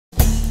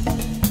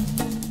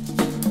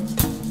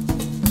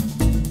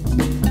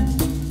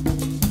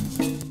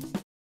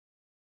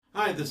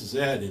Hi, this is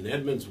Ed in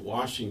Edmonds,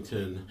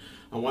 Washington.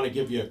 I want to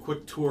give you a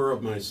quick tour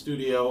of my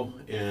studio,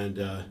 and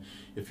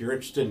if you're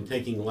interested in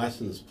taking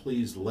lessons,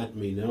 please let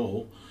me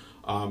know.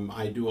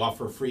 I do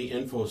offer a free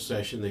info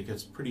session that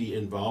gets pretty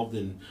involved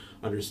in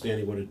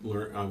understanding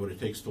what it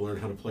takes to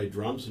learn how to play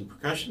drums and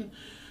percussion.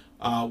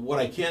 What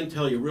I can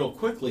tell you real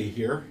quickly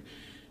here,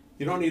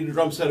 you don't need a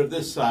drum set of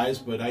this size,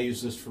 but I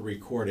use this for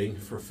recording,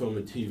 for film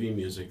and TV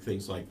music,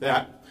 things like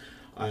that,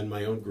 in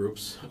my own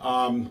groups.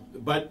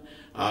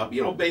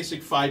 You know,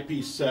 basic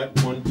 5-piece set,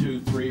 1, 2,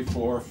 3,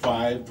 4,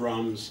 5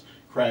 drums,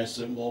 crash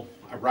cymbal,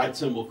 a ride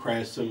cymbal,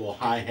 crash cymbal,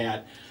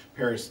 hi-hat,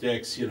 pair of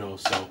sticks, you know,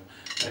 so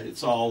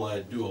it's all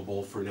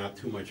doable for not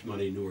too much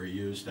money, new or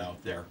used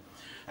out there.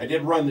 I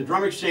did run the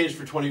Drum Exchange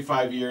for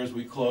 25 years.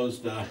 We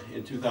closed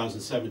in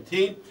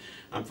 2017.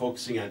 I'm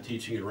focusing on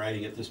teaching and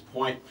writing at this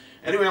point.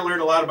 Anyway, I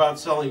learned a lot about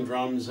selling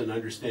drums and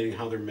understanding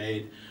how they're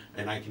made,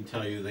 and I can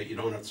tell you that you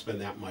don't have to spend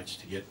that much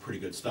to get pretty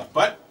good stuff.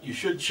 But you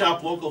should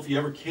shop local if you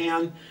ever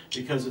can,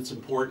 because it's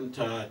important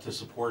to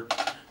support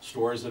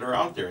stores that are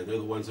out there. They're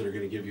the ones that are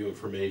going to give you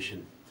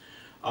information.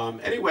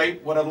 Anyway,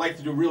 what I'd like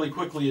to do really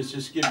quickly is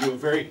just give you a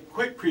very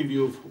quick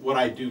preview of what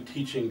I do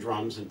teaching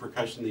drums and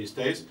percussion these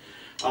days.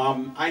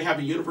 I have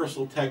a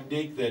universal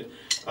technique that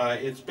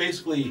it's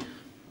basically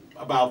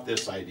about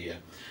this idea.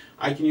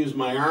 I can use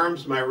my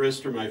arms, my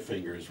wrist, or my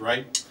fingers,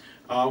 right?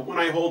 When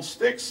I hold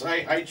sticks,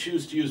 I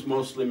choose to use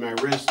mostly my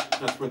wrist.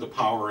 That's where the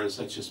power is.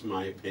 That's just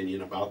my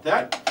opinion about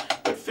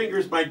that. But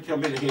fingers might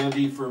come in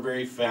handy for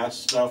very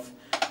fast stuff,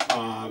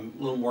 a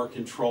little more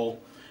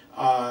control.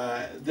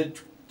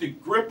 The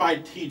grip I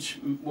teach,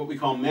 what we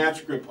call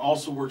match grip,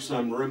 also works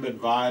on marimba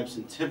vibes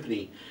and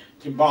timpani,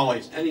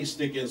 timbales, any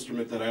stick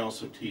instrument that I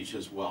also teach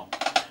as well.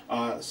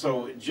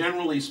 So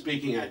generally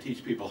speaking, I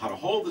teach people how to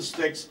hold the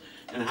sticks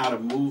and how to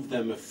move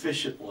them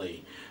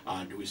efficiently.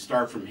 Do we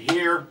start from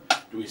here?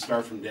 Do we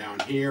start from down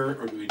here?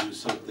 Or do we do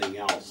something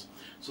else?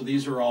 So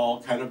these are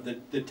all kind of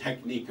the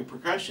technique of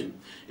percussion.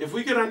 If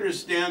we could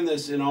understand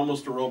this in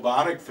almost a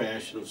robotic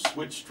fashion of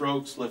switch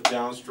strokes, lift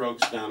down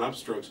strokes, down up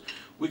strokes,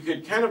 we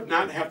could kind of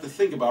not have to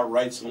think about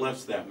rights and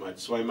lefts that much.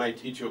 So I might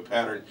teach you a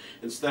pattern.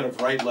 Instead of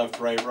right, left,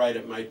 right, right,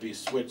 it might be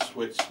switch,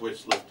 switch,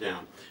 switch, lift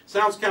down.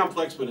 Sounds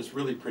complex, but it's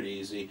really pretty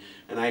easy.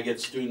 And I get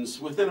students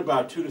within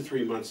about 2 to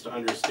 3 months to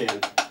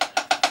understand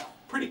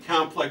pretty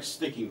complex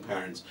sticking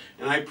patterns.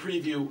 And I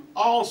preview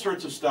all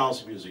sorts of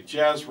styles of music: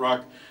 jazz,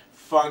 rock,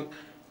 funk,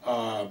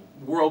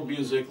 world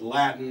music,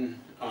 Latin,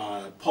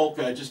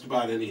 polka, just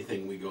about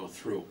anything we go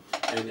through,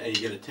 and you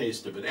get a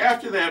taste of it.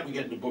 After that, we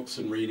get into books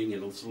and reading,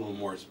 and it's a little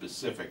more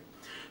specific.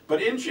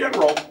 But in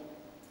general,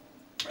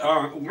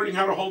 learning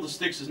how to hold the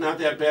sticks is not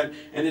that bad,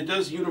 and it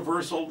does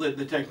universal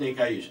the technique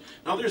I use.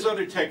 Now there's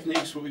other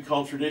techniques, what we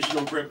call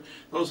traditional grip.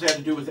 Those had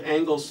to do with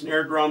angle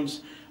snare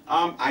drums.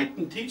 I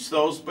can teach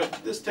those,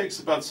 but this takes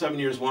about 7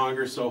 years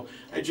longer, so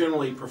I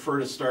generally prefer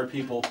to start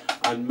people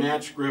on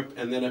match grip,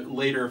 and then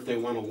later, if they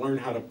want to learn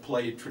how to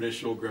play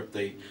traditional grip,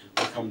 they'll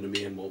come to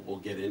me and we'll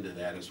get into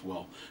that as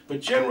well.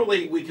 But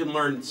generally, we can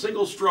learn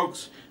single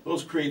strokes.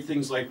 Those create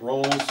things like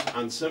rolls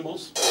on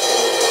cymbals.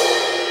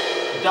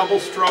 Double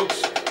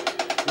strokes,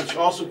 which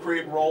also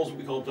create rolls, what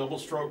we call double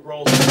stroke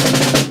rolls.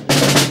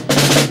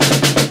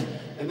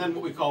 And then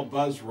what we call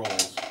buzz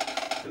rolls.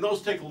 And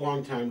those take a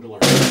long time to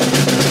learn.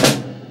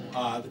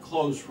 The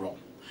closed roll.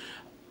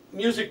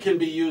 Music can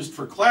be used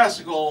for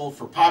classical,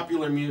 for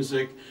popular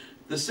music.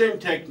 The same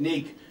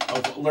technique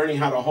of learning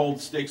how to hold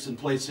sticks and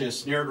play, say, a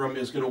snare drum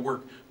is going to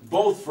work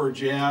both for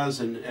jazz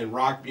and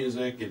rock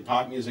music and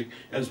pop music,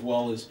 as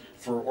well as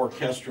for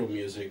orchestral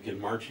music and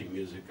marching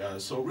music.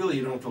 So really,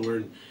 you don't have to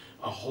learn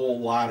a whole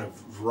lot of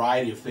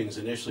variety of things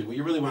initially. What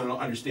you really want to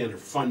understand are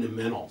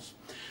fundamentals.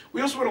 We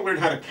also want to learn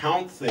how to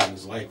count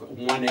things like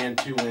 1 and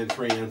 2 and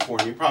 3 and 4.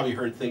 And you probably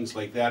heard things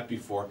like that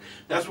before.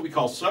 That's what we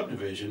call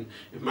subdivision.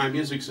 If my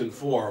music's in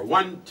 4,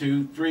 1,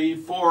 2, 3,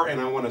 4, and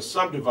I want to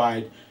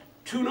subdivide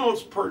 2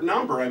 notes per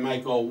number, I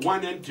might go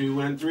 1 and 2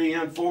 and 3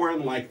 and 4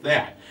 and like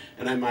that.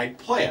 And I might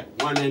play it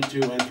 1 and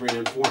 2 and 3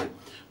 and 4.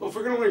 Well, if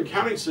we're going to learn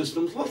counting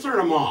systems, let's learn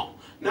them all.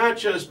 Not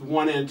just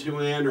 1 and 2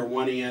 and or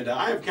 1 and.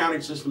 I have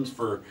counting systems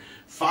for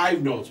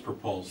 5 notes per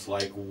pulse,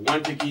 like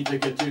 1 tiki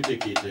tika 2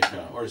 tiki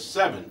tika, or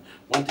 7,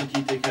 1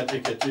 tiki tika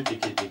tika 2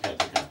 tiki tika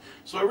tika.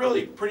 So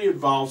really pretty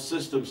involved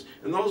systems,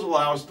 and those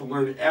allow us to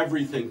learn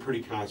everything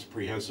pretty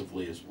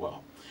comprehensively as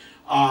well.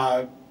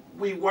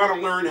 We want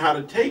to learn how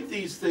to take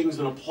these things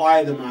and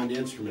apply them on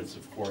instruments,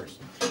 of course.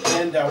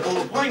 And when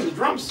we're playing the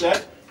drum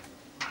set,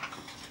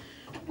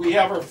 we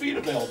have our feet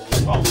available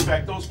as well. In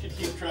fact, those can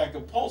keep track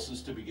of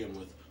pulses to begin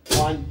with.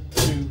 1,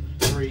 2,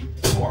 3,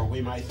 4.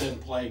 We might then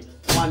play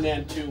 1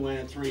 and 2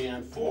 and 3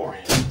 and 4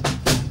 and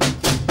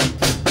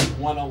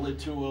 1 a lit,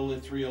 2 a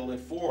lit, 3 a lit,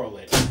 4 a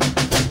lit.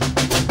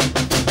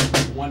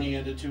 1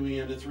 and a 2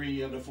 and a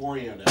 3 and a 4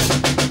 and a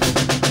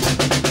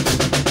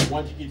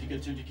 1 tiki tika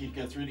 2 tiki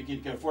tika 3 tiki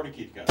tika 4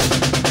 tiki tika.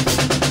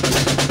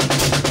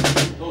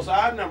 Those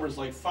odd numbers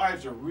like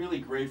 5s are really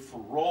great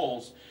for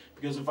rolls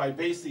because if I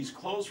base these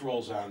close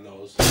rolls on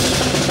those,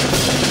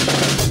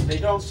 they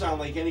don't sound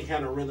like any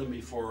kind of rhythm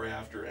before or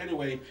after.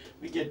 Anyway,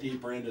 we get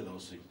deeper into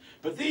those things.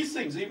 But these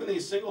things, even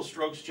these single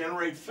strokes,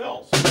 generate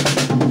fills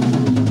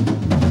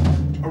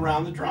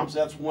around the drums.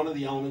 That's one of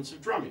the elements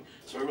of drumming.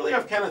 So we really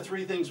have kind of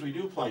three things we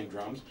do playing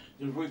drums.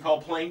 There's what we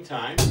call playing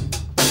time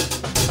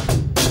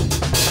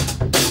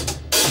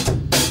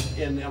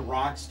in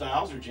rock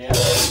styles or jazz.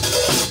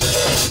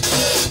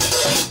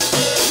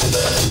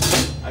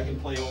 I can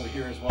play over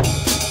here as well.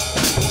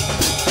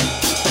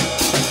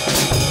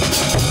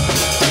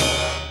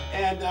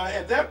 And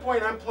at that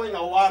point, I'm playing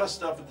a lot of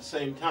stuff at the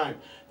same time.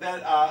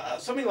 That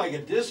something like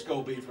a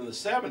disco beat from the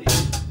 70s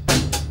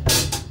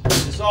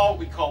is all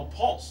we call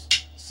pulse.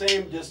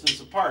 Same distance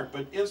apart,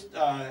 but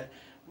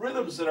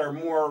rhythms that are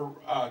more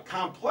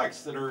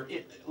complex, that are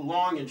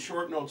long and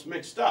short notes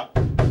mixed up.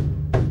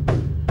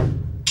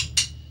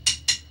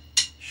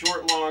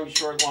 Short, long,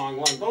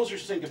 long. Those are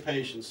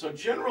syncopations. So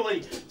generally,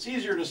 it's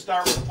easier to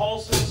start with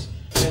pulses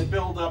and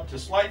build up to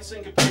slight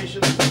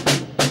syncopations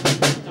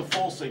to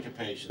full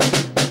syncopations.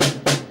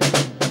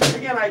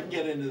 Again, I can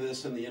get into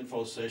this in the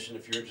info session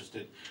if you're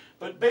interested.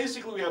 But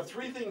basically, we have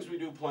three things we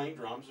do playing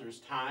drums. There's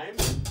time,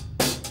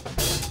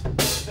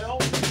 fill,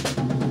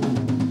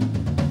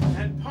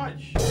 and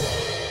punch.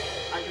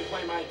 I can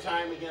play my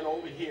time again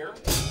over here.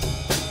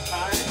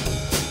 Time,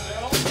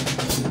 fill,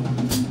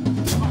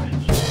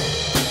 punch.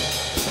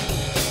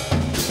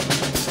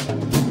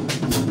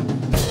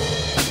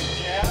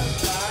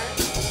 Jazz, time,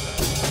 fill.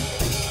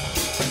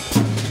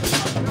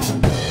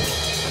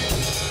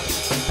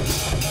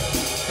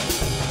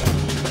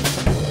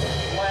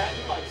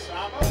 Latin, like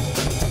samba.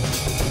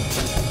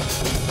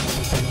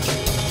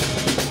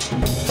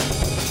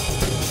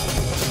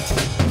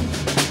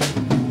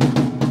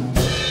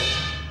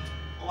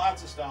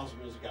 Lots of styles of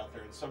music out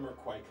there, and some are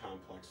quite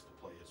complex to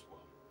play as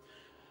well.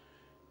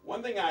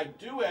 One thing I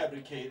do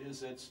advocate is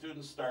that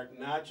students start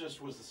not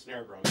just with the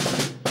snare drum,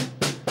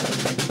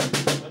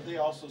 but they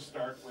also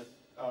start with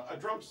a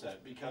drum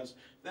set, because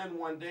then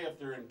one day if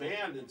they're in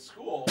band in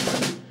school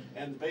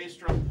and the bass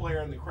drum player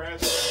and the crash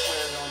drum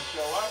player don't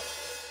show up,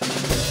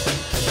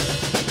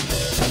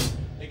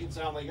 they can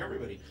sound like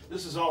everybody.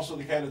 This is also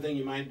the kind of thing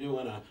you might do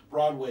in a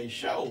Broadway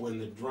show when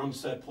the drum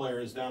set player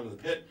is down in the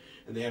pit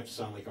and they have to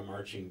sound like a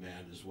marching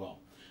band as well.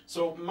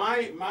 So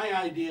my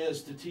idea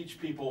is to teach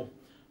people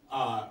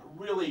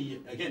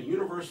really, again,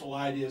 universal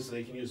ideas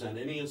they can use on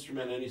any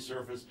instrument, any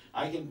surface.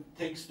 I can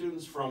take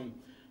students from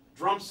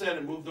drum set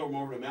and move them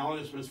over to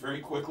melody instruments very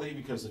quickly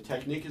because the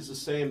technique is the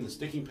same, the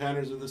sticking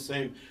patterns are the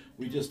same.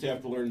 We just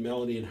have to learn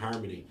melody and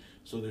harmony.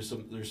 So there's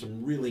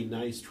some really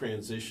nice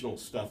transitional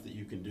stuff that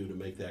you can do to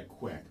make that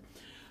quick.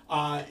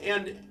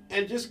 And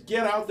just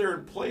get out there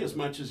and play as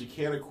much as you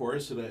can, of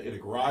course, in a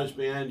garage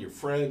band, your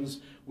friends,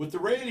 with the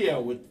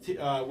radio, with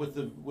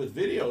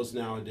videos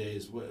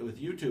nowadays, with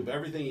YouTube,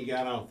 everything you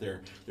got out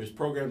there. There's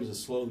programs that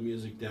slow the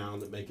music down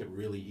that make it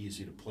really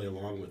easy to play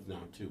along with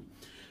now too.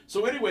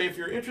 So anyway, if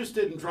you're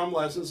interested in drum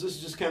lessons, this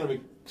is just kind of a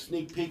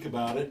sneak peek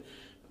about it.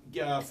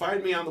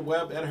 Find me on the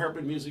web at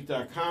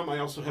hartmanmusic.com. I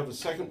also have a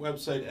second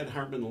website at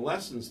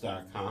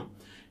hartmanlessons.com.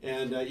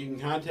 And you can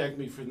contact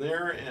me from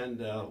there and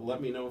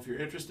let me know if you're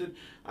interested.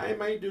 I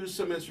might do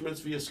some instruments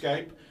via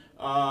Skype.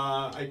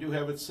 I do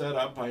have it set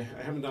up. I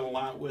haven't done a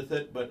lot with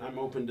it, but I'm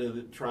open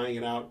to trying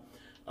it out.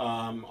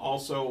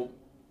 Also,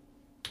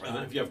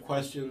 if you have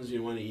questions,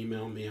 you want to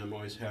email me, I'm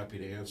always happy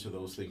to answer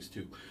those things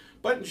too.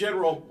 But in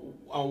general,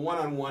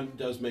 one-on-one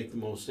does make the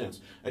most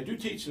sense. I do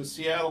teach in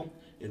Seattle,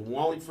 in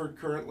Wallingford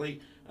currently.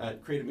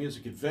 Creative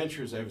Music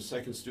Adventures, I have a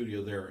second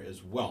studio there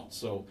as well.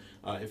 So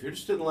if you're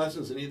interested in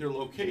lessons in either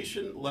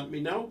location, let me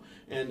know,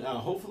 and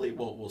hopefully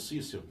we'll see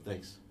you soon.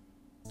 Thanks.